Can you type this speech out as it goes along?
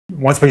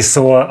once we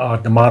saw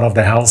the model of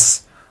the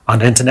house on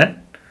the internet,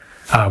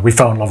 we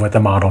fell in love with the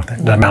model,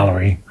 the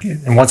Mallory.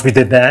 And once we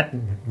did that,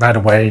 right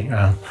away,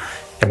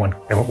 it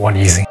went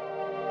easy.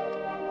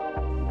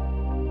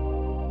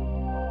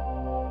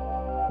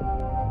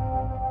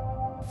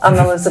 I'm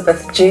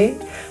Elizabeth G.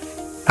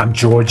 I'm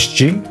George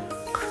G.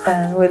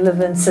 And we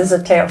live in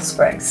Scissortail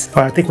Springs.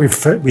 I think we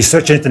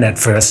searched the internet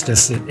first,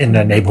 just in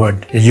the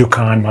neighborhood, the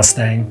Yukon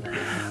Mustang.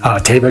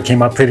 Tabor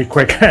came up pretty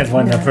quick as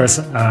one of the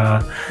first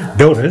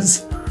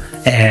builders.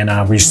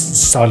 And we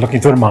started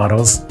looking through the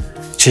models.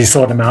 She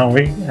saw the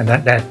Mallory, and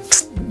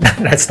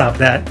that stopped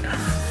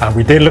that.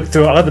 We did look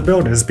through other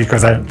builders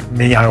because I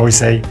always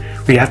say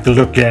we have to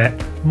look at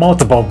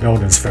multiple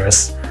builders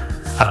first.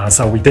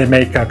 So we did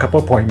make a couple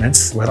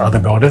appointments with other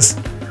builders,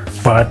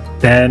 but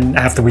then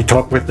after we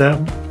talked with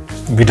them,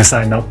 we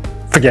decided, no,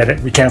 forget it.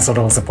 We canceled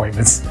those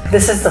appointments.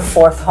 This is the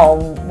fourth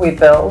home we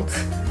built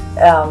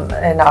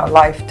in our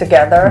life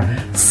together.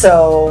 Mm-hmm.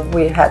 So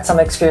we had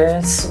some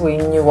experience. We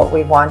knew what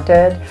we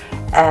wanted.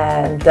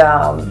 And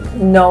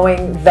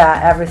knowing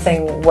that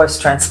everything was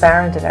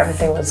transparent and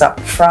everything was up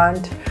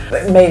front,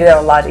 it made it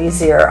a lot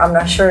easier. I'm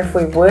not sure if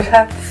we would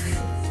have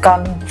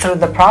gone through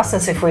the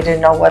process if we didn't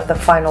know what the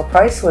final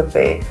price would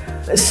be.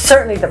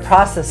 Certainly the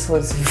process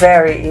was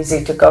very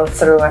easy to go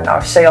through, and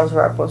our sales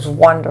rep was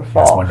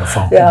wonderful. That's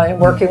wonderful. Yeah,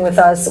 and working with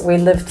us, we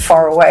lived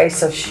far away,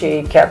 so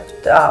she kept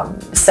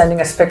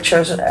sending us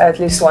pictures at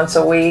least once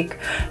a week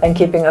and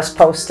keeping us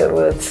posted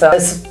with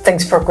as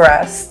things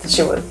progressed.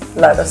 She would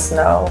let us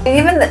know.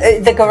 Even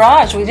the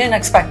garage, we didn't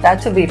expect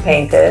that to be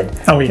painted.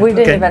 Oh, yeah. We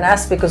didn't even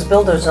ask because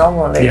builders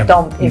normally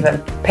don't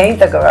even paint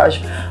the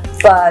garage.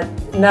 But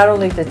not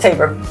only did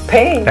Tabor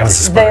paint,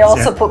 surprise, they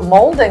also put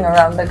molding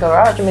around the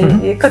garage. I mean,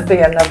 it could be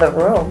another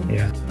room.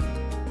 Yeah.